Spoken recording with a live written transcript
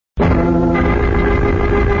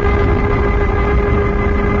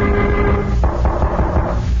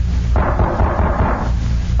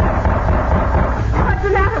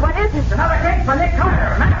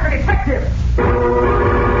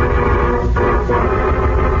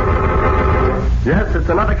Yes, it's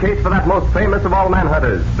another case for that most famous of all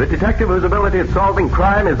manhunters, the detective whose ability at solving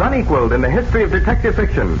crime is unequaled in the history of detective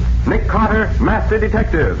fiction, Nick Carter, Master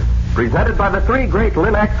Detective. Presented by the three great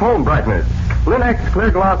Linex home brighteners, Linex Clear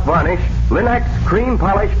Gloss Varnish, Linex Cream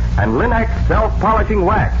Polish, and Linex Self-Polishing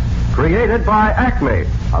Wax. Created by Acme,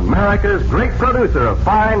 America's great producer of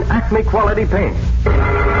fine Acme quality paint.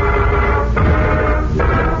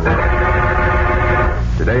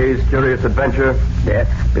 Today's curious adventure: Death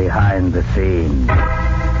Behind the Scenes.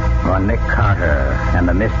 On Nick Carter and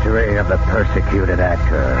the mystery of the persecuted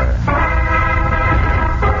actor.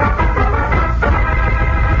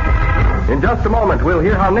 In just a moment, we'll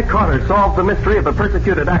hear how Nick Carter solved the mystery of the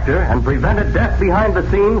persecuted actor and prevented death behind the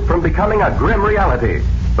scenes from becoming a grim reality.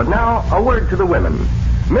 But now, a word to the women.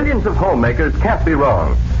 Millions of homemakers can't be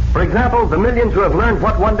wrong. For example, the millions who have learned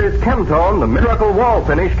what wonders Chemtone, the miracle wall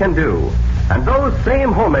finish, can do. And those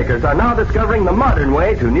same homemakers are now discovering the modern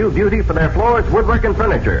way to new beauty for their floors, woodwork, and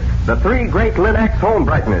furniture. The three great Linex home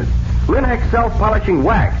brighteners. Linex Self-Polishing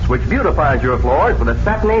Wax, which beautifies your floors with a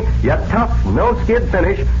satiny yet tough, no-skid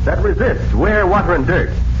finish that resists wear, water, and dirt.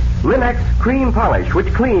 Linex Cream Polish,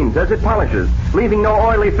 which cleans as it polishes, leaving no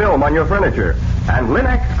oily film on your furniture. And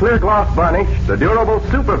Linex Clear Gloss Varnish, the durable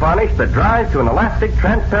super varnish that dries to an elastic,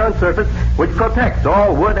 transparent surface which protects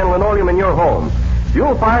all wood and linoleum in your home.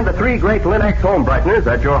 You'll find the three great Linex home brighteners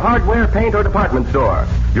at your hardware, paint, or department store.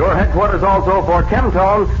 Your headquarters also for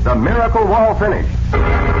Chemtone, the miracle wall finish.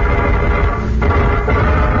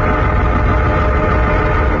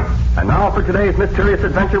 And now for today's mysterious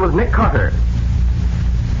adventure with Nick Carter.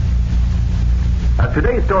 As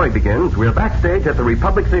today's story begins, we're backstage at the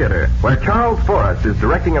Republic Theater, where Charles Forrest is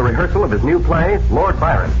directing a rehearsal of his new play, Lord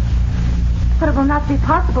Byron. But it will not be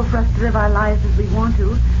possible for us to live our lives as we want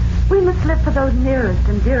to. We must live for those nearest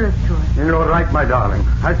and dearest to us. You're right, my darling.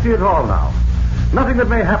 I see it all now. Nothing that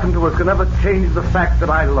may happen to us can ever change the fact that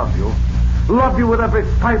I love you. Love you with every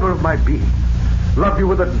fiber of my being. Love you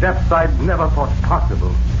with a depth I'd never thought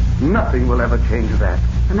possible. Nothing will ever change that.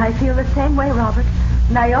 And I feel the same way, Robert.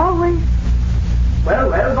 And I always...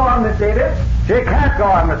 Well, go on, Miss Davis. She can't go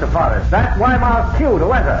on, Mr. Forrest. That's Weimar's cue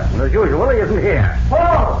to enter. And as usual, he isn't here.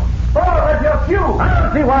 Paul, that's your cue. I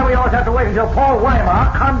don't see why we always have to wait until Paul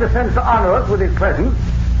Weimar condescends to honor us with his presence.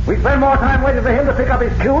 We spend more time waiting for him to pick up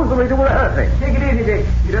his cues than we do rehearsing. Take it easy, Dick.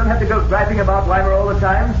 You don't have to go griping about Weimar all the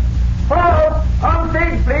time. Paul, on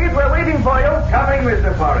stage, please. We're waiting for you. Coming,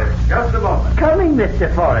 Mr. Forrest. Just a moment. Coming,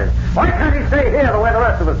 Mr. Forrest. Why can't he stay here the way the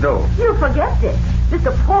rest of us do? You forget, Dick.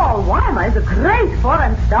 Mr. Paul Weimar is a great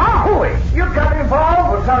foreign star. Hooey, you coming,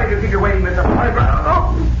 Paul? We're sorry to keep you waiting, Mr. Forrest.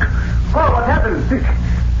 Oh, Paul, what happened? It's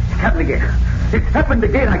happened again. It's happened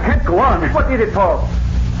again. I can't go on. What did it, Paul?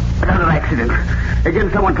 Another accident.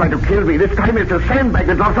 Again, someone tried to kill me. This time it's a sandbag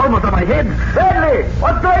that drops almost on my head. Bradley,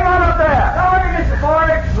 what's going on up there? Sorry, Mr.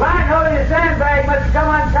 Forrest. Line holding the sandbag must come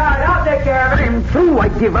untied. I'll take care of it. I'm through. I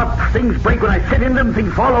give up. Things break when I sit in them.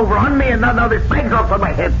 Things fall over on me, and now this bag drops on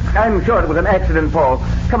my head. I'm sure it was an accident, Paul.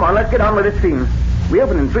 Come on, let's get on with this scene. We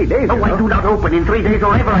open in 3 days. Oh, I do not open in 3 days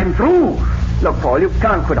or ever. I'm through. Look, Paul, you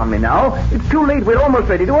can't quit on me now. It's too late. We're almost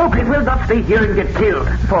ready to open. We'll not stay here and get killed.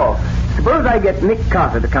 Paul, suppose I get Nick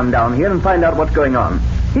Carter to come down here and find out what's going on.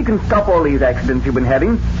 He can stop all these accidents you've been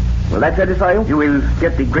having. Will that satisfy you? You will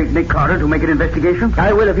get the great Nick Carter to make an investigation?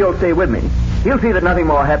 I will if you'll stay with me. He'll see that nothing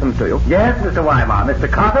more happens to you. Yes, Mr. Weimar. Mr.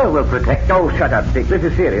 Carter will protect... Oh, shut up, Dick. This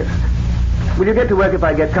is serious. Will you get to work if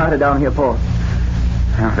I get Carter down here, Paul?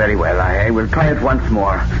 Oh, very well. I will try it once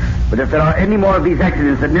more. But if there are any more of these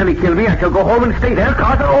accidents that nearly kill me, I shall go home and stay there,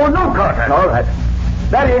 Carter or no Carter. All right.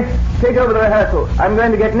 Daddy, take over the rehearsal. I'm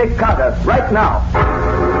going to get Nick Carter right now.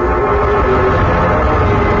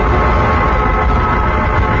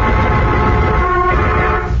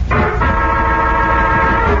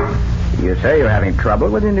 You say you're having trouble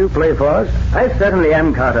with your new play for us? I certainly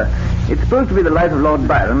am, Carter. It's supposed to be the life of Lord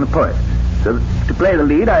Byron, the poet. So to play the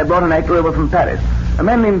lead, I brought an actor over from Paris, a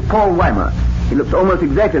man named Paul Weimar. He looks almost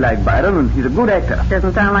exactly like Byron, and he's a good actor.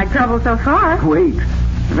 Doesn't sound like trouble so far. Wait.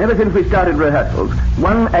 And ever since we started rehearsals,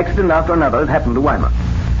 one accident after another has happened to Weimar.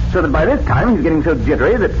 So that by this time, he's getting so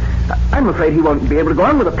jittery that I'm afraid he won't be able to go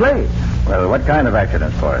on with the play. Well, what kind of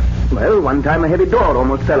accidents, Forrest? Well, one time a heavy door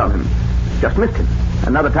almost fell on him. Just missed him.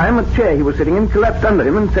 Another time, a chair he was sitting in collapsed under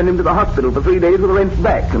him and sent him to the hospital for 3 days with a wrenched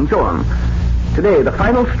back, and so on. Today, the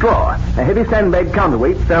final straw, a heavy sandbag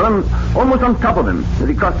counterweight, fell almost on top of him as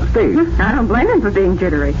he crossed the stage. I don't blame him for being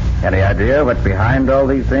jittery. Any idea what's behind all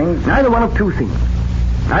these things? Either one of two things.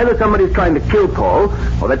 Either somebody's trying to kill Paul,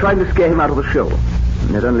 or they're trying to scare him out of the show. And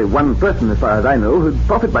there's only one person, as far as I know, who'd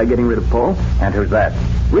profit by getting rid of Paul. And who's that?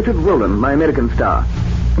 Richard Rowland, my American star.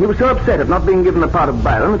 He was so upset at not being given the part of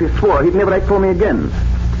Byron that he swore he'd never act for me again.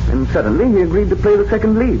 And suddenly he agreed to play the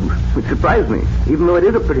second lead, which surprised me, even though it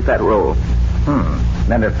is a pretty fat role.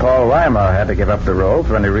 Then if Paul Weimer had to give up the role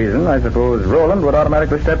for any reason, I suppose Roland would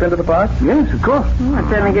automatically step into the part? Yes, of course. That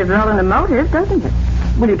certainly gives Roland a motive, doesn't it?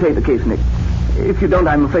 Will you take the case, Nick? If you don't,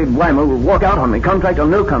 I'm afraid Weimer will walk out on me, contract or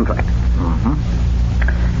no contract.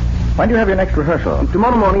 When do you have your next rehearsal?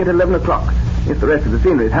 Tomorrow morning at 11 o'clock, if the rest of the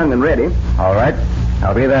scenery is hung and ready. All right.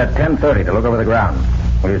 I'll be there at 10:30 to look over the ground.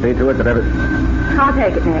 Will you see to it that every... I'll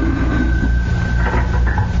take it, Nick.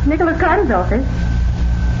 Nicholas Carter's office.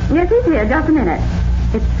 Yes, he's here. Just a minute.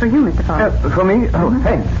 It's for you, Mr. Forrest. For me? Oh,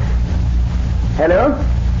 thanks. Hello?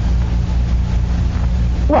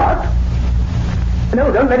 What?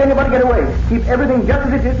 No, don't let anybody get away. Keep everything just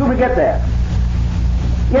as it is till we get there.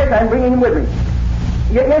 Yes, I'm bringing him with me.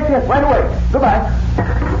 Yes, right away. Goodbye.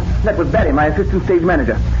 That was Barry, my assistant stage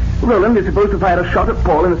manager. Roland is supposed to fire a shot at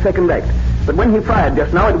Paul in the second act. But when he fired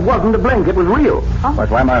just now, it wasn't a blank. It was real. Was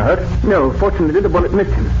Weimer hurt? No, fortunately, the bullet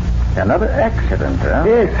missed him. Another accident, huh?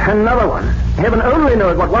 Yes, another one. Heaven only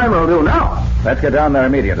knows what Weimer will do now. Let's get down there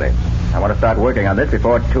immediately. I want to start working on this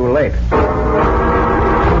before it's too late.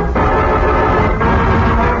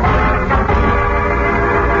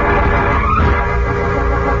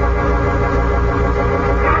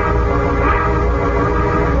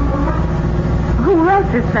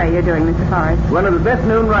 This play you're doing, Mr. Forrest? One of the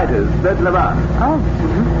best-known writers, Bert Lavant. Oh.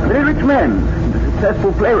 A very rich man, and a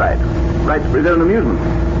successful playwright. Writes for his own amusement.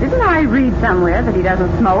 Didn't I read somewhere that he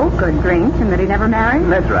doesn't smoke or drink and that he never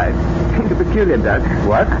married? That's right. He's a peculiar duck.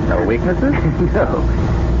 What? No weaknesses? No.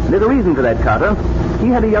 There's a reason for that, Carter. He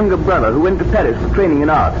had a younger brother who went to Paris for training in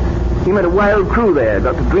art. He met a wild crew there,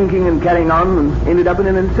 got to drinking and carrying on, and ended up in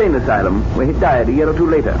an insane asylum, where he died a year or two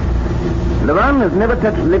later. Lavant has never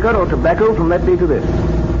touched liquor or tobacco from that day to this.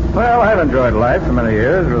 Well, I've enjoyed life for many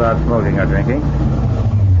years without smoking or drinking.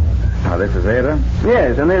 Now, this is Ada?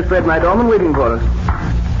 Yes, and there's Fred, my doorman, waiting for us.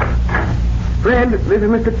 Fred, this is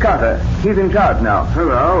Mr. Carter. He's in charge now.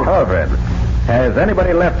 Hello. Hello, Fred. Has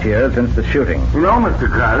anybody left here since the shooting? No, Mr.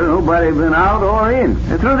 Carter. Nobody's been out or in.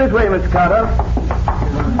 Through this way, Mr. Carter.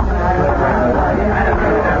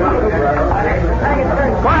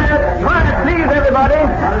 Quiet, please, everybody.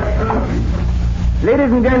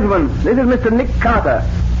 Ladies and gentlemen, this is Mr. Nick Carter.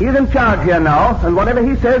 He's in charge here now, and whatever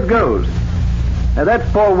he says goes. Now, that's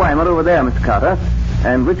Paul Weimer over there, Mr. Carter,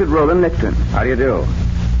 and Richard Roland next to him. How do you do?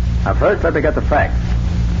 Now, first, let me get the facts.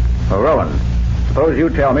 Well, Roland, suppose you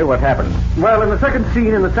tell me what happened. Well, in the second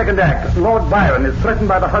scene in the second act, Lord Byron is threatened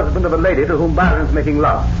by the husband of a lady to whom Byron's making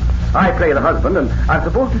love. I play the husband, and I'm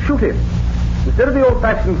supposed to shoot him. Instead of the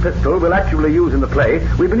old-fashioned pistol we'll actually use in the play,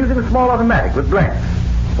 we've been using a small automatic with blanks.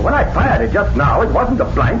 So when I fired it just now, it wasn't a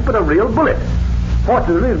blank, but a real bullet.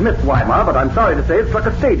 Fortunately, it missed Weimar, but I'm sorry to say it struck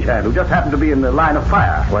a stagehand who just happened to be in the line of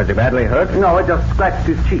fire. Was he badly hurt? No, it just scratched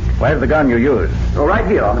his cheek. Where's the gun you used? Oh, right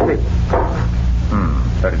here on the table.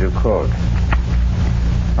 32 Colt.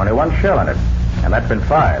 Only one shell in it, and that's been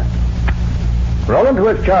fired. Roland, who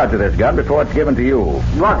has charge of this gun before it's given to you?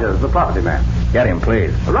 Rogers, the property man. Get him,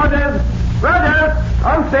 please. Rogers,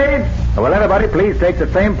 on stage. Will everybody please take the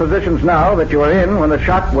same positions now that you were in when the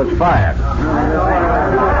shot was fired?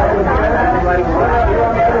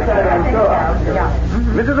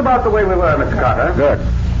 This is about the way we were, Mr. Carter. Good.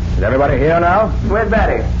 Is everybody here now? Where's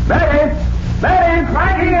Barry? Right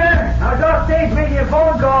here. Now, don't stage making a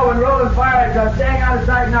phone call when Roland fires. I'm staying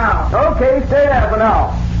outside now. Okay, stay there for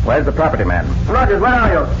now. Where's the property man? Rogers, where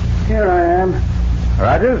are you? Here I am,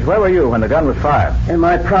 Rogers, where were you when the gun was fired? in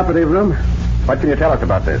my property room. What can you tell us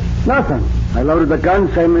about this? Nothing. I loaded the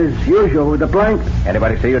gun, same as usual, with a blank.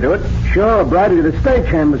 Anybody see you do it? Sure, Bridie, the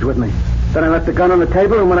stagehand, was with me. Then I left the gun on the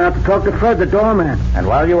table and went out to talk to Fred, the doorman. And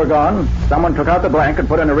while you were gone, someone took out the blank and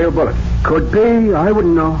put in a real bullet. Could be. I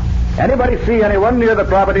wouldn't know. Anybody see anyone near the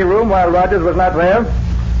property room while Rogers was not there?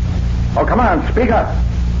 Oh, come on, speak up.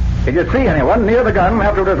 Did you see anyone near the gun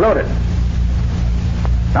after it was loaded?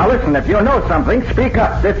 Now listen, if you know something, speak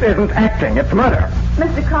up. This isn't acting, it's murder.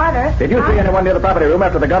 Mr. Carter. Did you see anyone near the property room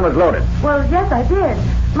after the gun was loaded? Well, yes, I did.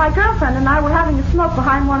 My girlfriend and I were having a smoke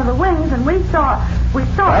behind one of the wings, and we saw...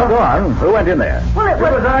 Well, go on. Who went in there? Well, it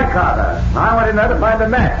It was I, Carter. I went in there to find the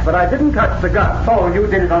match, but I didn't touch the gun. Oh, you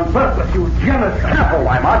did it on purpose, you jealous... Careful,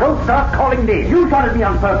 Weimar. Don't start calling names. You shot at me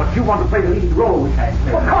on purpose. You want to play the lead role, which I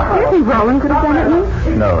said. Do you think Roland could have done it,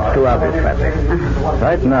 Nick? No, it's too obvious, Patsy.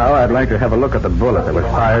 Right now, I'd like to have a look at the bullet that was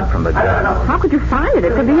fired from the gun. How could you find it?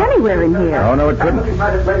 It could be anywhere in here. Oh, no, it couldn't.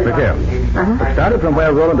 Look here. It started from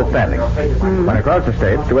where Roland is standing. Went across the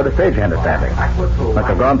stage to where the stagehand is standing. Must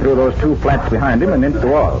have gone through those two flats behind him and into the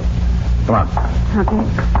wall. Come on. Okay.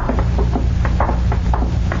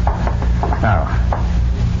 Now,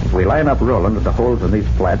 if we line up Roland at the holes in these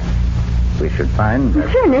flats, we should find...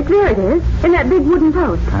 Sure, Nick, there it is. In that big wooden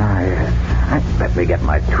post. Ah, yes. Let me get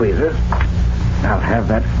my tweezers. I'll have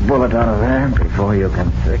that bullet out of there before you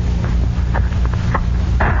can see.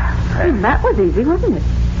 That was easy, wasn't it?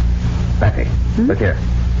 Betty, look here.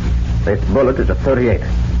 This bullet is a 38.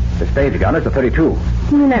 The stage gun is a 32.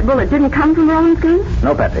 You mean that bullet didn't come from Roland's gun?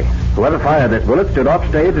 No, Patsy. Whoever fired this bullet stood off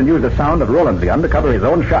stage and used the sound of Roland's gun to cover his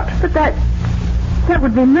own shot. But that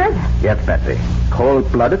would be murder. Yes, Patsy.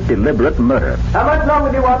 Cold-blooded, deliberate murder. How much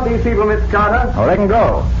longer do you want these people, Miss Carter? Oh, they can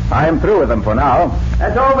go. I am through with them for now.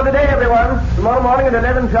 That's all for today, everyone. Tomorrow morning at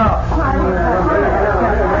 11 sharp.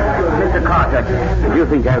 Mr. Carter, do you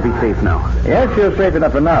think I'll be safe now? Yes, you're safe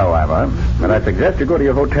enough for now, Weimar. But I suggest you go to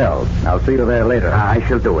your hotel. I'll see you there later. I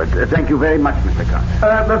shall do it. Thank you very much, Mr.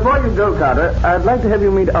 Carter. Before you go, Carter, I'd like to have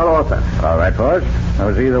you meet our author. All right, Forrest.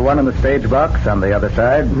 Was he the one in the stage box on the other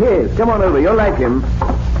side? Yes, come on over. You'll like him.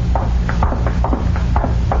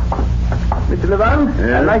 Mr. Levant,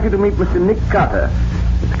 Yes? I'd like you to meet Mr. Nick Carter.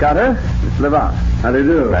 Mr. Carter, Mr. Levant. How do you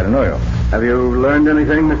do? I don't know you. Have you learned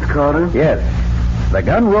anything, Mr. Carter? Yes. The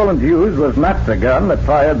gun Roland used was not the gun that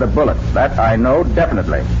fired the bullet. That I know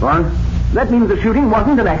definitely. What? That means the shooting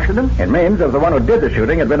wasn't an accident? It means if the one who did the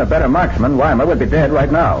shooting had been a better marksman, Weimar would be dead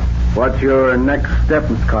right now. What's your next step,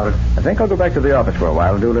 Mr. Carter? I think I'll go back to the office for a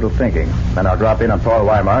while and do a little thinking. Then I'll drop in on Paul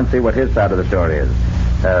Weimar and see what his side of the story is.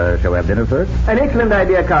 Shall we have dinner first? An excellent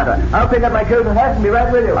idea, Carter. I'll pick up my coat and hat and be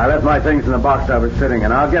right with you. I left my things in the box I was sitting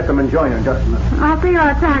in. I'll get them and join you in just a minute. I'll see you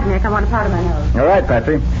outside, Nick. I want to powder my nose. All right,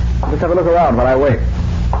 Patsy. Just have a look around while I wait.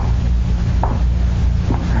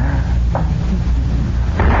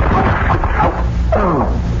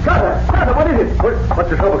 Carter, what is it? What's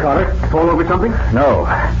the trouble, Carter? Fall over something? No.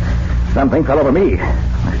 Something fell over me.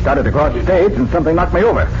 I started to cross the stage and something knocked me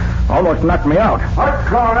over. Almost knocked me out. What's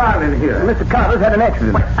going on in here? Mr. Carter's had an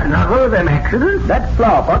accident. Another of them accidents? That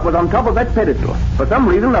flower pot was on top of that pedestal. For some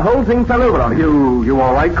reason, the whole thing fell over on it. You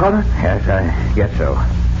all right, Carter? Yes, I guess so.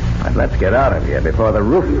 But let's get out of here before the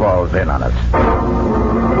roof falls in on us.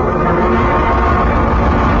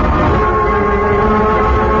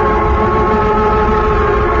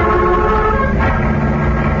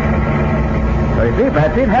 So you see,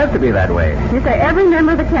 Patsy, it has to be that way. You say every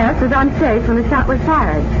member of the cast was on stage when the shot was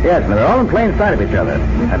fired. Yes, and they're all in plain sight of each other.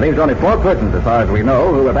 That leaves only 4 persons, as far as we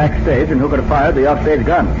know, who were backstage and who could have fired the offstage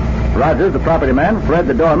gun. Rogers, the property man, Fred,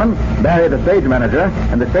 the doorman, Barry, the stage manager,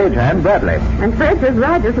 and the stagehand, Bradley. And Fred says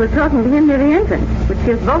Rogers was talking to him near the entrance, which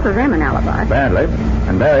gives both of them an alibi. Bradley.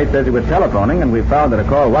 And Barry says he was telephoning, and we found that a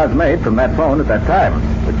call was made from that phone at that time,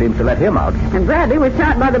 which seems to let him out. And Bradley was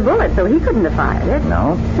shot by the bullet, so he couldn't have fired it.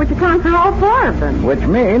 No. Which accounts for all 4 of them. Which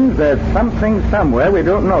means there's something somewhere we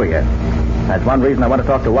don't know yet. That's one reason I want to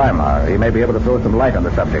talk to Weimar. He may be able to throw some light on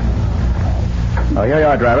the subject. Oh, here you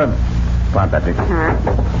are, driver. Come on, Patsy. All right.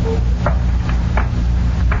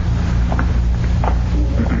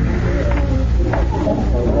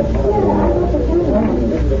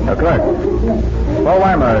 Clerk. Paul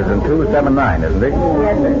Weimar is in 279, isn't he?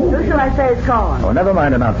 Yes, sir. Who shall I say is calling? Oh, never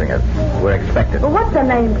mind announcing it. We're expected. Well, what's the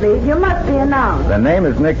name, please? You must be announced. The name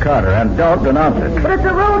is Nick Carter, and don't announce it. But it's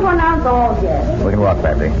a rule to announce all guests. We can walk,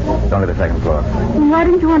 Patsy. It's only the 2nd floor. Why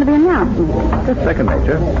didn't you want to be announced, Nick? Just second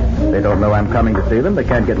nature. They don't know I'm coming to see them. They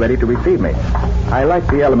can't get ready to receive me. I like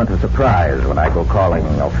the element of surprise when I go calling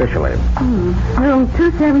officially. Room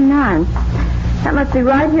 279. That must be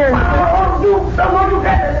right here.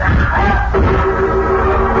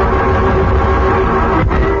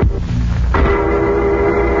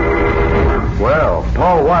 Well,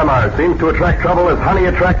 Paul Weimar seems to attract trouble as honey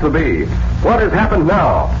attracts the bee. What has happened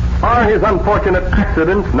now? Are his unfortunate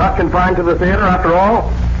accidents not confined to the theater after all?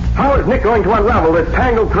 How is Nick going to unravel this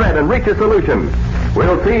tangled thread and reach a solution?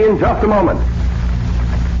 We'll see in just a moment.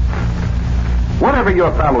 Whatever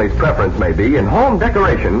your family's preference may be in home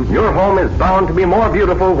decoration, your home is bound to be more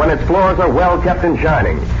beautiful when its floors are well kept and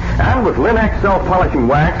shining. And with Linex self-polishing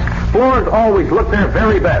wax, floors always look their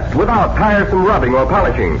very best without tiresome rubbing or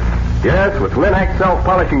polishing. Yes, with Linex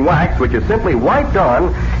self-polishing wax, which is simply wiped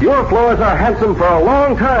on, your floors are handsome for a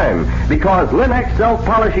long time because Linex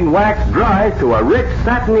self-polishing wax dries to a rich,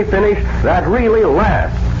 satiny finish that really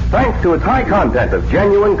lasts, thanks to its high content of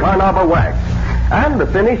genuine carnauba wax. And the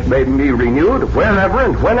finish may be renewed wherever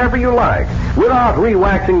and whenever you like, without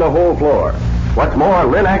re-waxing the whole floor. What's more,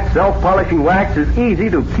 Linex self-polishing wax is easy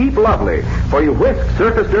to keep lovely, for you whisk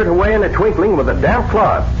surface dirt away in a twinkling with a damp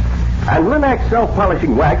cloth. And Linex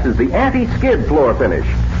self-polishing wax is the anti-skid floor finish,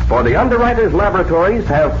 for the underwriters' laboratories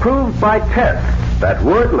have proved by tests that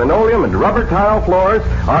wood, linoleum, and rubber tile floors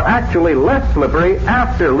are actually less slippery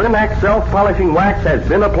after Linex self-polishing wax has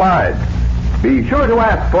been applied. Be sure to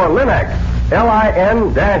ask for Linex,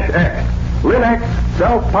 Lin-X, Linex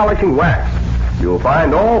self-polishing wax. You'll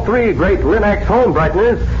find all three great Linex home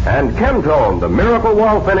brighteners and Chemtone, the miracle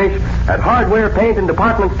wall finish, at hardware, paint, and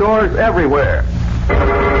department stores everywhere.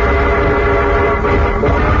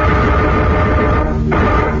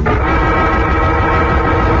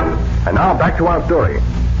 And now back to our story.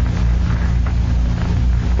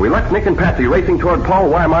 We left Nick and Patsy racing toward Paul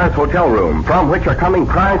Weimar's hotel room, from which are coming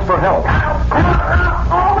cries for help.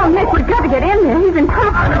 Oh, Nick, we've got to get in there. He's in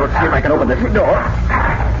trouble. I know. See if I can open this door.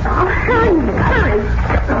 Oh, hurry, Nick, hurry.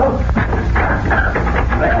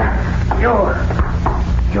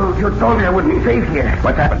 You told me I wouldn't be safe here.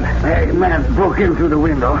 What's happened? A man broke in through the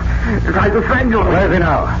window. Tried to strangle me. Where's he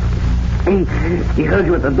now? He heard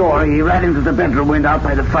you at the door. He ran into the bedroom window out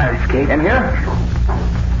by the fire escape. In here?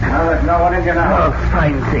 No, there's no one in here now. Oh,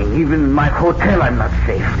 fine thing. Even in my hotel, I'm not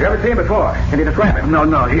safe. You ever seen him before? Can you describe him?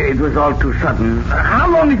 No, it was all too sudden. How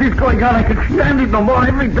long is this going on? I can stand it no more.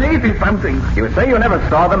 Every day there's something. You say you never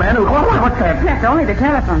saw the man who... What's that? That's only the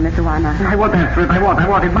telephone, Mr. Weimar. I won't answer it. I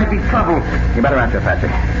won't. It might be trouble. You better answer, Patsy.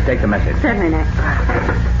 Take the message. Certainly, Nick.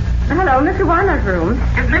 Hello, Mr. Weimar's room.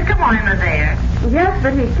 Is Mr. Weimar there? Yes,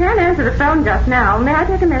 but he can't answer the phone just now. May I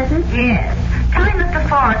take a message? Yes. Tell him Mr.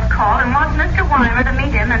 Forrest called and wants Mr. Weimar to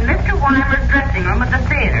meet him in Mr. Weimar's dressing room at the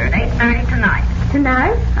theater at 8:30 tonight.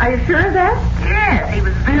 Tonight? Are you sure of that? Yes, he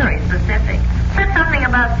was very specific. Said something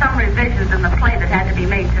about some revisions in the play that had to be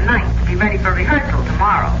made tonight to be ready for rehearsal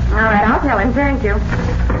tomorrow. All right, I'll tell him. Thank you.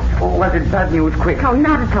 Oh, was it bad news quick? Oh,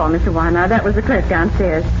 not at all, Mr. Weimar. That was the clerk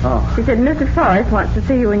downstairs. Oh. She said Mr. Forrest wants to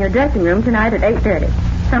see you in your dressing room tonight at 8:30.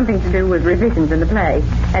 Something to do with revisions in the play.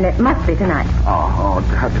 And it must be tonight. Oh,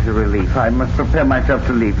 that is a relief. I must prepare myself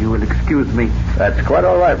to leave. You will excuse me. That's quite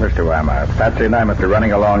all right, Mr. Weimar. Patsy and I must be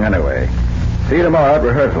running along anyway. See you tomorrow at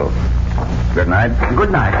rehearsal. Good night.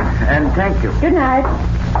 Good night, and thank you. Good night.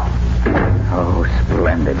 Oh,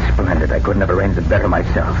 splendid. I couldn't have arranged it better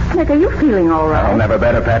myself. Nick, are you feeling all right? Oh, never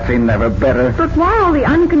better, Patsy, never better. But why all the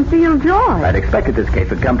unconcealed joy? I'd expected this case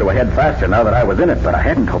would come to a head faster now that I was in it, but I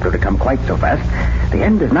hadn't hoped it would come quite so fast. The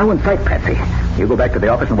end is now in sight, Patsy. You go back to the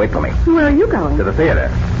office and wait for me. Where are you going? To the theater.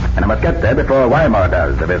 And I must get there before Weimar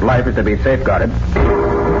does, if his life is to be safeguarded.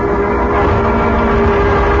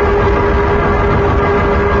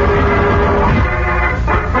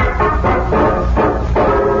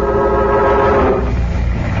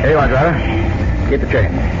 Here you are, driver. Get the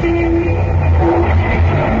change. Good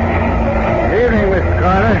evening, Mr.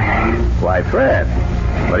 Carter. Why, Fred,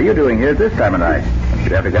 what are you doing here at this time of night?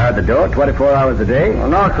 You have to guard the door 24 hours a day? Well,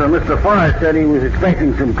 no, sir. Mr. Forrest said he was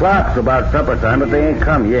expecting some clerks about supper time, but they ain't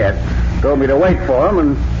come yet. Told me to wait for them,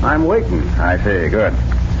 and I'm waiting. I see. Good.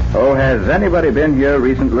 Oh, has anybody been here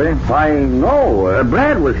recently? Why, no.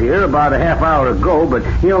 Brad was here about a half hour ago, but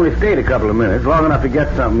he only stayed a couple of minutes, long enough to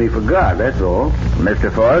get something he forgot, that's all.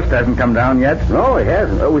 Mr. Forrest hasn't come down yet? No, he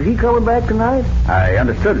hasn't. Was he coming back tonight? I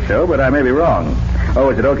understood so, but I may be wrong. Oh,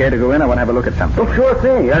 is it okay to go in? I want to have a look at something. Oh, sure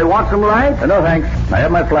thing. You want some light? No, thanks. I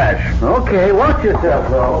have my flash. Okay, watch yourself,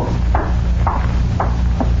 though.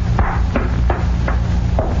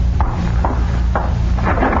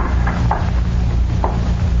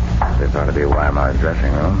 This ought to be Weimar's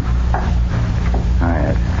dressing room. Ah,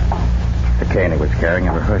 yes. The cane he was carrying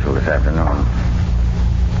in rehearsal this afternoon.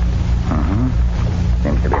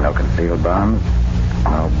 Seems to be no concealed bombs.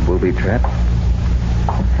 No booby traps.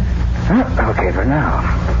 Okay for now.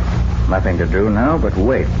 Nothing to do now but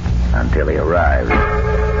wait until he arrives.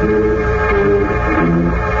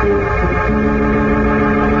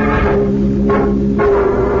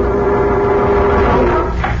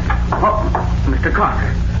 Oh, Mr. Carter,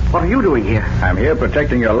 what are you doing here? I'm here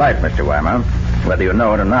protecting your life, Mr. Weimar, whether you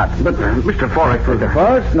know it or not. But Mr. Forrest was... Mr.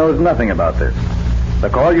 Forrest knows nothing about this. The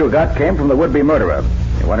call you got came from the would-be murderer.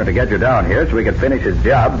 He wanted to get you down here so he could finish his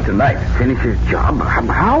job tonight. Finish his job?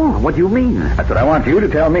 How? What do you mean? That's what I want you to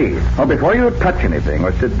tell me. Oh, before you touch anything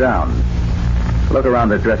or sit down, look around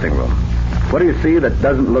this dressing room. What do you see that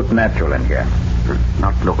doesn't look natural in here?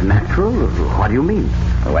 Not look natural? What do you mean?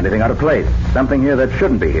 Oh, anything out of place. Something here that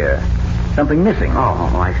shouldn't be here. Something missing.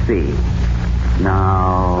 Oh, I see.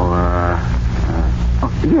 Now,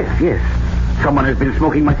 yes. Someone has been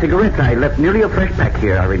smoking my cigarettes. I left nearly a fresh pack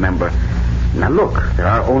here, I remember. Now, look, there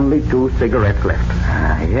are only 2 cigarettes left.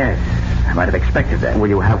 Yes. I might have expected that. Will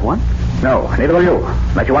you have one? No, neither will you.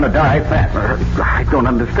 Unless you want to die fast. I don't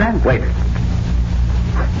understand. Wait.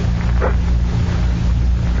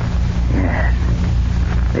 Yes.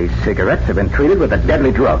 These cigarettes have been treated with a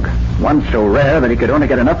deadly drug. One so rare that he could only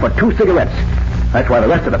get enough for 2 cigarettes. That's why the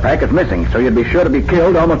rest of the pack is missing, so you'd be sure to be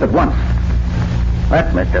killed almost at once.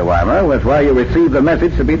 That, Mr. Weimer, was why you received the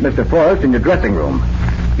message to meet Mr. Forrest in your dressing room.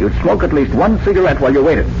 You'd smoke at least one cigarette while you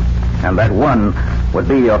waited. And that one would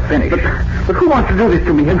be your finish. But who wants to do this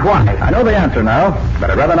to me, and why? I know the answer now, but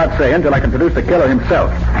I'd rather not say until I can produce the killer himself.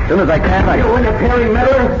 As soon as I can, I... You interfering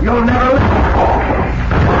meddler, you'll never live.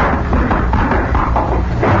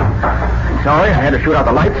 Sorry, I had to shoot out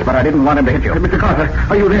the lights, but I didn't want him to hit you. Mr. Carter,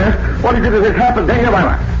 are you there? What is it that has happened? Stay here,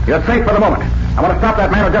 Weimer. You're safe for the moment. I want to stop that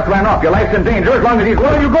man who just ran off. Your life's in danger as long as he's...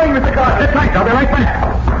 Where are you going, Mr. Carter? That's right. I'll be right back.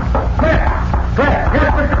 Fred! Yes,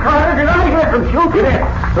 Mr. Carter, did I hear from you? You did.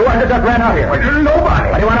 Who was it that ran out here? Nobody.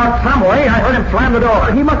 But he went out some way. I heard him slam the door.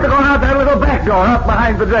 He must have gone out that little back door up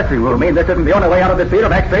behind the dressing room. You mean this isn't the only way out of this theater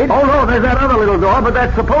backstage? Oh, no, there's that other little door, but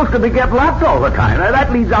that's supposed to be kept locked all the time. Now, that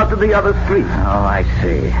leads out to the other street. Oh, I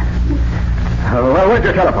see. Well, where's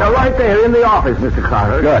your telephone? Right there in the office, Mr.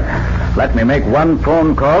 Carter. Good. Let me make one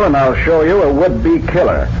phone call, and I'll show you a would-be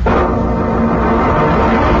killer.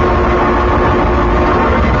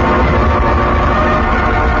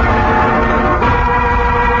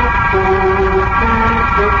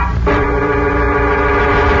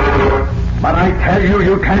 But I tell you,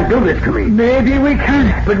 you can't do this to me. Maybe we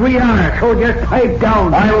can't, but we are, so just pipe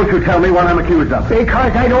down. Why won't you tell me what I'm accused of?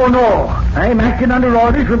 Because I don't know. I'm acting under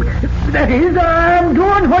orders from... That is, I'm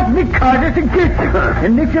doing what Nick Carter suggested.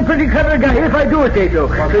 And Nick's a pretty clever guy, if I do say so.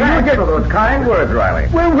 So you get for those kind words, Riley.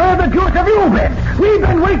 Well, where the deuce have you been? We've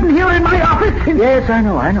been waiting here in my office since... Yes, I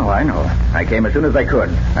know. I came as soon as I could.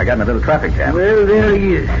 I got in a little traffic jam. Well, there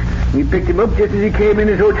he is. We picked him up just as he came in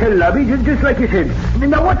his hotel lobby, just like you said.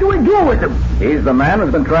 Now, what do we do with him? He's the man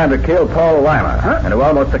who's been trying to kill Paul Weimer, and who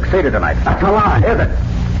almost succeeded tonight. That's a lie. Is it?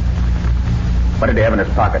 What did he have in his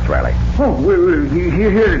pockets, Riley? Oh, well,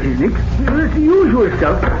 here it is, Nick. It's the usual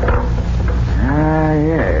stuff. Ah,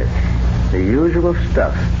 yes. The usual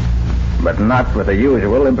stuff. But not with the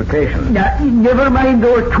usual implications. Now, never mind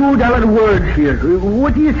those $2 words here.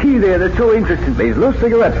 What do you see there that's so interesting? These loose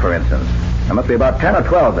cigarettes, for instance. There must be about 10 or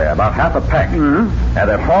 12 there, about half a pack. Mm-hmm. And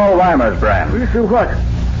they're Paul Weimer's brand. So what?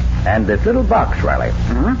 And this little box, Riley.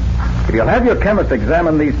 Mm-hmm. If you'll have your chemist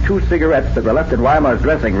examine these 2 cigarettes that were left in Weimer's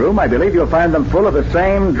dressing room, I believe you'll find them full of the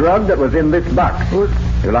same drug that was in this box.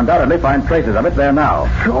 You'll undoubtedly find traces of it there now.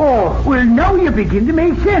 So, well, now you begin to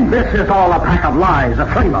make sense. This is all a pack of lies, a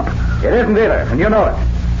frame-up. It isn't either, and you know it.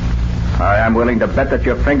 I am willing to bet that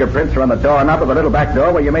your fingerprints are on the doorknob of the little back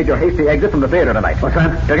door where you made your hasty exit from the theater tonight. What's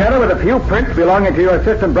that? Together with a few prints belonging to your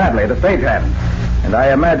assistant Bradley, the stagehand. And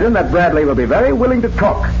I imagine that Bradley will be very willing to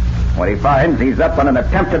talk when he finds he's up on an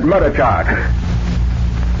attempted murder charge.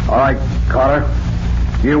 All right, Carter.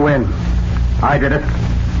 You win. I did it.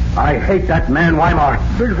 I hate that man, Weimar.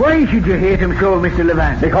 But why should you hate him so, Mr.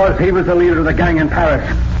 Levant? Because he was the leader of the gang in Paris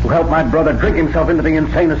who helped my brother drink himself into the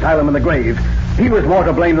insane asylum in the grave. He was more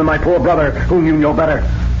to blame than my poor brother, who knew no better.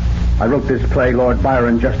 I wrote this play, Lord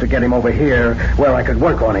Byron, just to get him over here where I could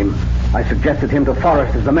work on him. I suggested him to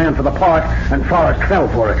Forrest as the man for the part, and Forrest fell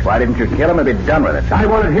for it. Why didn't you kill him and be done with it? I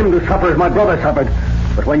wanted him to suffer as my brother suffered.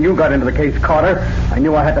 But when you got into the case, Carter, I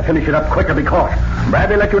knew I had to finish it up quick or be caught.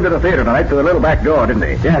 Bradley let you into the theater tonight through the little back door, didn't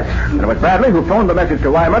he? Yes. And it was Bradley who phoned the message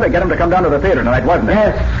to Weimer to get him to come down to the theater tonight, wasn't it?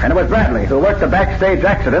 Yes. And it was Bradley who worked the backstage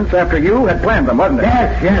accidents after you had planned them, wasn't it?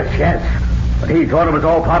 Yes. But he thought it was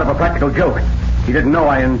all part of a practical joke. He didn't know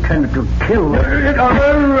I intended to kill. All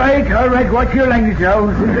right. Watch your language now.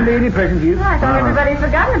 There's a lady present here. Oh, I thought everybody'd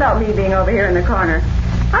forgotten about me being over here in the corner.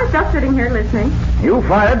 I was just sitting here listening. You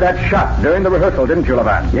fired that shot during the rehearsal, didn't you,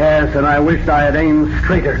 Levant? Yes, and I wished I had aimed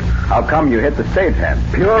straighter. How come you hit the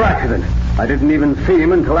stagehand? Pure accident. I didn't even see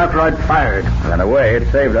him until after I'd fired. In a way, it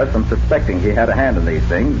saved us from suspecting he had a hand in these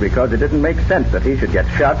things because it didn't make sense that he should get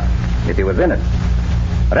shot if he was in it.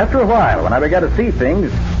 But after a while, when I began to see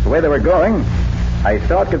things the way they were going, I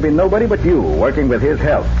saw it could be nobody but you working with his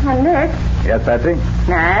help. Well, Nick. Yes, Patsy?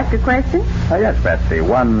 May I ask a question? Yes, Patsy.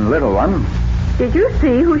 One little one. Did you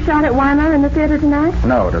see who shot at Weimar in the theater tonight?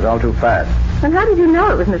 No, it was all too fast. Then how did you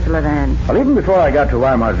know it was Mr. Levan? Well, even before I got to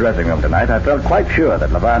Weimar's dressing room tonight, I felt quite sure that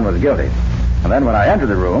Levan was guilty. And then when I entered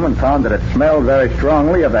the room and found that it smelled very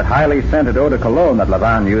strongly of that highly scented eau de cologne that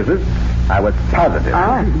Levan uses, I was positive.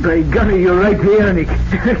 Ah, by golly, you're right there, Nick.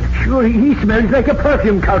 Sure, he smells like a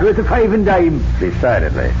perfume counter at the 5 and dime.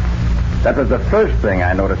 Decidedly. That was the first thing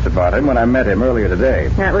I noticed about him when I met him earlier today.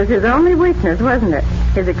 That was his only weakness, wasn't it?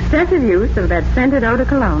 His excessive use of that scented eau de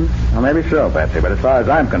cologne. Well, maybe so, Patsy, but as far as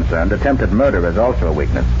I'm concerned, attempted murder is also a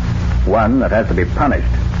weakness. One that has to be punished.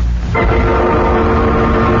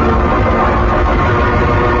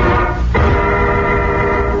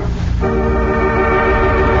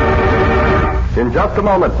 In just a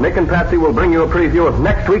moment, Nick and Patsy will bring you a preview of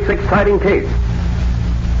next week's exciting case.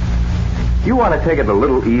 You want to take it a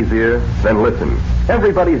little easier? Then listen.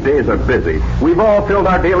 Everybody's days are busy. We've all filled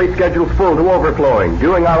our daily schedules full to overflowing,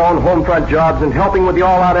 doing our own home front jobs and helping with the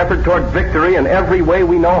all-out effort toward victory in every way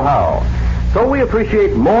we know how. So we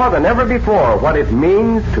appreciate more than ever before what it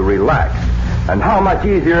means to relax, and how much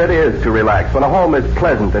easier it is to relax when a home is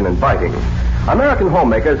pleasant and inviting. American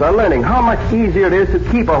homemakers are learning how much easier it is to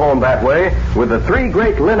keep a home that way with the 3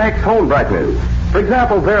 great Linex home brighteners. For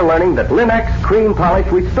example, they're learning that Linex Cream Polish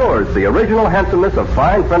restores the original handsomeness of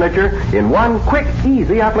fine furniture in one quick,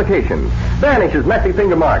 easy application. Vanishes messy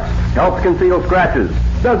finger marks, helps conceal scratches,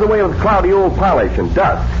 does away with cloudy old polish and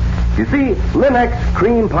dust. You see, Linex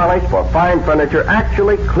Cream Polish for fine furniture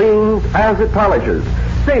actually cleans as it polishes,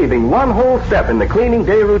 saving one whole step in the cleaning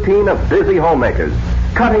day routine of busy homemakers,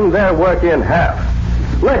 cutting their work in half.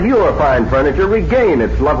 Let your fine furniture regain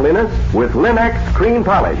its loveliness with Linex Cream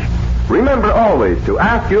Polish. Remember always to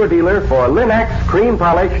ask your dealer for Linex Cream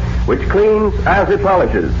Polish, which cleans as it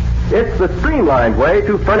polishes. It's the streamlined way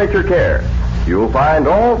to furniture care. You'll find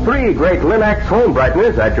all 3 great Linex home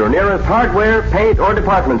brighteners at your nearest hardware, paint, or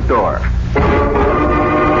department store.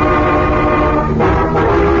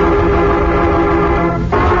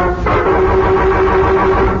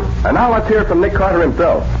 And now let's hear from Nick Carter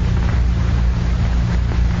himself.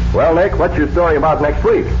 Well, Nick, what's your story about next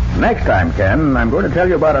week? Next time, Ken, I'm going to tell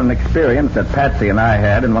you about an experience that Patsy and I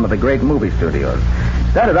had in one of the great movie studios.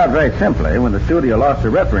 Started out very simply when the studio lost a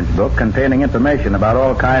reference book containing information about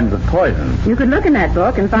all kinds of poisons. You could look in that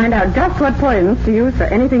book and find out just what poisons to use for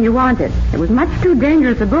anything you wanted. It was much too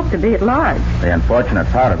dangerous a book to be at large. The unfortunate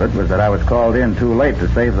part of it was that I was called in too late to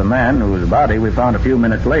save the man whose body we found a few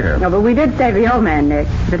minutes later. No, but we did save the old man, Nick.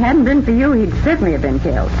 If it hadn't been for you, he'd certainly have been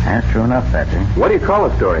killed. That's true enough, Patsy. What do you call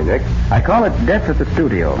the story, Nick? I call it Death at the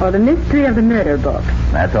Studio. Or the Mystery of the Murder Book.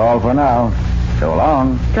 That's all for now. So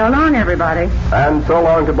long. So long, everybody. And so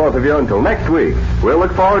long to both of you until next week. We'll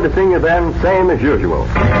look forward to seeing you then, same as usual.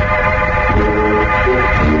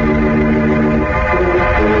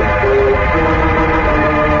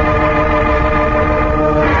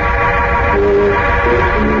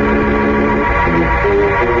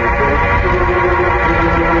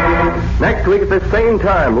 Next week at this same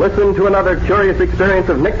time, listen to another curious experience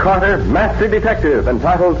of Nick Carter, Master Detective,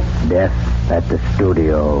 entitled Death at the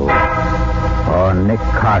Studio. Or Nick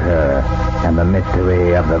Carter and the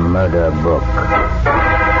Mystery of the Murder Book.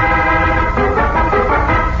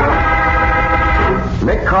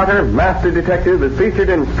 Nick Carter, Master Detective, is featured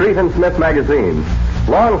in Street and Smith magazine.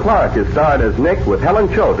 Lon Clark is starred as Nick with Helen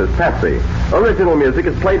Choate as Patsy. Original music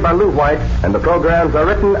is played by Lou White, and the programs are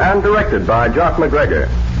written and directed by Jock McGregor.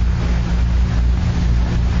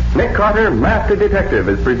 Nick Carter, Master Detective,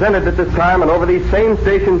 is presented at this time and over these same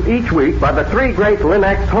stations each week by the 3 great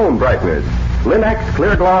Linex home brighteners. Linex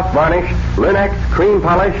Clear Gloss Varnish, Linex Cream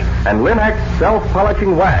Polish, and Linex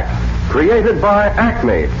Self-Polishing Wax. Created by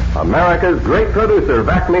Acme, America's great producer of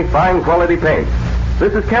Acme fine quality paints.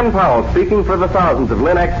 This is Ken Powell speaking for the thousands of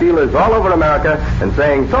Linex dealers all over America and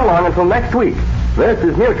saying so long until next week. This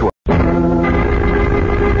is Mutual. What's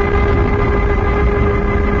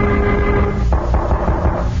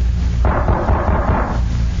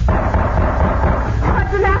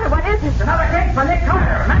the matter? What is it? Another case for Nick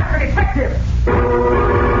Carter, Master Detective.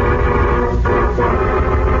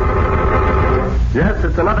 Yes,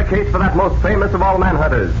 it's another case for that most famous of all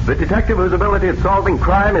manhunters, the detective whose ability at solving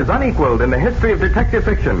crime is unequaled in the history of detective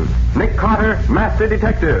fiction, Nick Carter, Master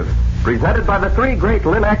Detective. Presented by the 3 great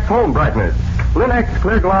Linex home brighteners, Linex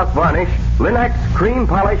Clear Gloss Varnish, Linex Cream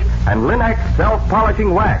Polish, and Linex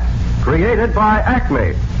Self-Polishing Wax. Created by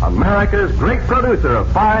Acme, America's great producer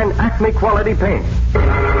of fine Acme quality paints.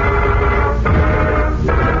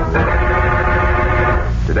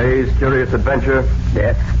 Today's curious adventure,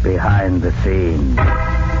 Death Behind the Scenes.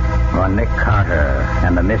 Or Nick Carter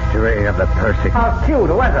and the Mystery of the Persecution. Our cue,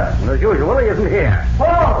 the weather. As usual, he isn't here.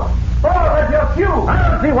 Paul, that's your cue. I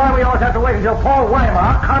don't see why we always have to wait until Paul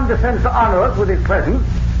Weimar condescends to honor us with his presence.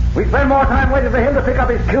 We spend more time waiting for him to pick up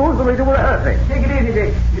his cues than we do rehearsing. Take it easy,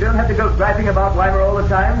 Dick. You don't have to go griping about Weimar all the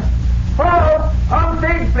time. Paul, on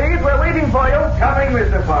stage, please. We're waiting for you. Coming,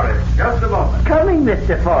 Mr. Forrest. Just a moment. Coming,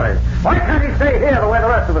 Mr. Forrest. Why can't he stay here the way the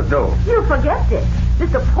rest of us do? You forget it.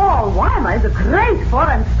 Mr. Paul Weimar is a great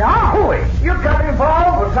foreign star. Who is? You coming,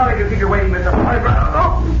 Paul? We're sorry to keep you waiting, Mr. Forrest.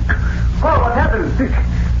 Oh, Paul, what happened? It's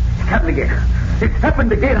happened again. It's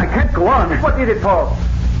happened again. I can't go on. What did it, Paul?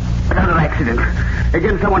 Another accident.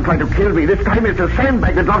 Again, someone tried to kill me. This time it's a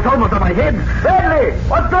sandbag that drops almost on my head. Bradley,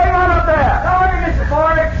 what's going on up there? Sorry, Mr.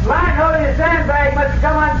 Forrest. Line holding the sandbag must have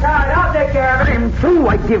come untied. I'll take care of it. I'm I'm through.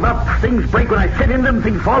 I give up. Things break when I sit in them.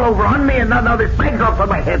 Things fall over on me, and now this bag's off on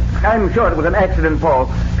my head. I'm sure it was an accident,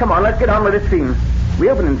 Paul. Come on, let's get on with this scene. We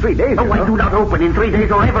open in 3 days. Oh, I do not open in 3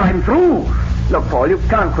 days or ever. I'm through. Look, Paul, you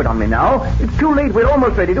can't quit on me now. It's too late. We're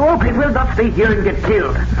almost ready to open. I will not stay here and get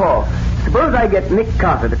killed. Paul, suppose I get Nick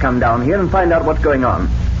Carter to come down here and find out what's going on.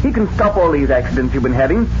 He can stop all these accidents you've been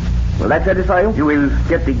having. Will that satisfy you? You will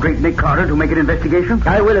get the great Nick Carter to make an investigation?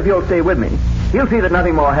 I will if you'll stay with me. He'll see that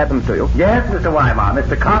nothing more happens to you. Yes, Mr. Weimar.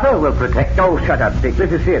 Mr. Carter will protect... Oh, shut up, Dick.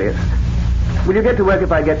 This is serious. Will you get to work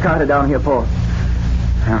if I get Carter down here, Paul?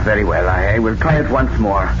 Very well. I will try it once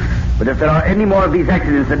more. But if there are any more of these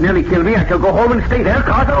accidents that nearly kill me, I shall go home and stay there,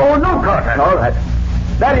 Carter or no Carter. All right.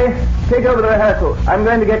 Daddy, take over the rehearsal. I'm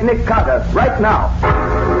going to get Nick Carter right now.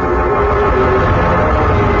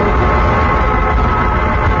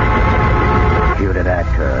 Executed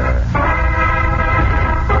actor.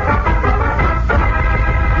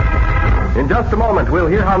 In just a moment, we'll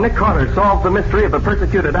hear how Nick Carter solved the mystery of a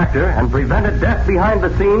persecuted actor and prevented death behind the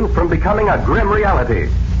scenes from becoming a grim reality.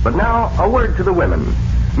 But now, a word to the women.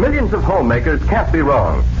 Millions of homemakers can't be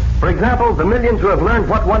wrong. For example, the millions who have learned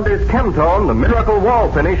what wonders Chemtone, the miracle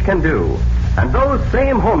wall finish, can do. And those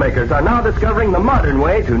same homemakers are now discovering the modern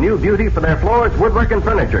way to new beauty for their floors, woodwork, and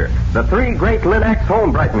furniture. The 3 great Linex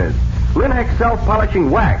home brighteners. Linex self-polishing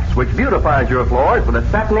wax, which beautifies your floors with a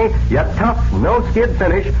satiny yet tough, no-skid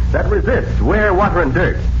finish that resists wear, water, and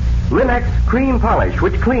dirt. Linex cream polish,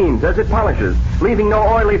 which cleans as it polishes, leaving no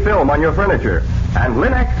oily film on your furniture. And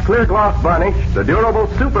Linex clear gloss varnish, the durable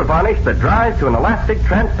super varnish that dries to an elastic,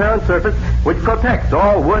 transparent surface which protects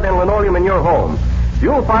all wood and linoleum in your home.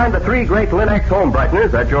 You'll find the 3 great Linex home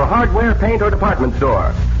brighteners at your hardware, paint, or department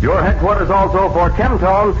store. Your headquarters also for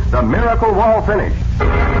Chemtone, the miracle wall finish.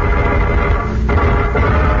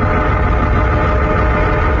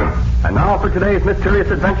 And now for today's mysterious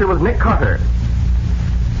adventure with Nick Carter.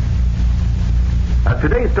 As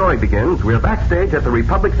today's story begins, we're backstage at the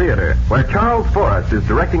Republic Theater, where Charles Forrest is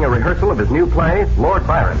directing a rehearsal of his new play, Lord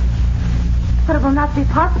Byron. But it will not be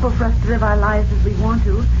possible for us to live our lives as we want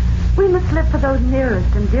to. We must live for those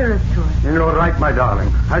nearest and dearest to us. You're right, my darling.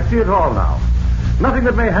 I see it all now. Nothing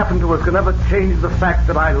that may happen to us can ever change the fact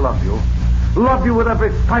that I love you. Love you with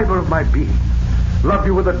every fiber of my being. Love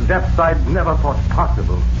you with a depth I'd never thought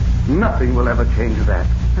possible. Nothing will ever change that.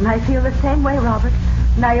 And I feel the same way, Robert.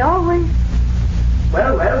 And I always...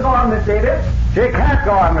 Well, go on, Miss Davis. She can't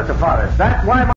go on, Mr. Forrest. That's why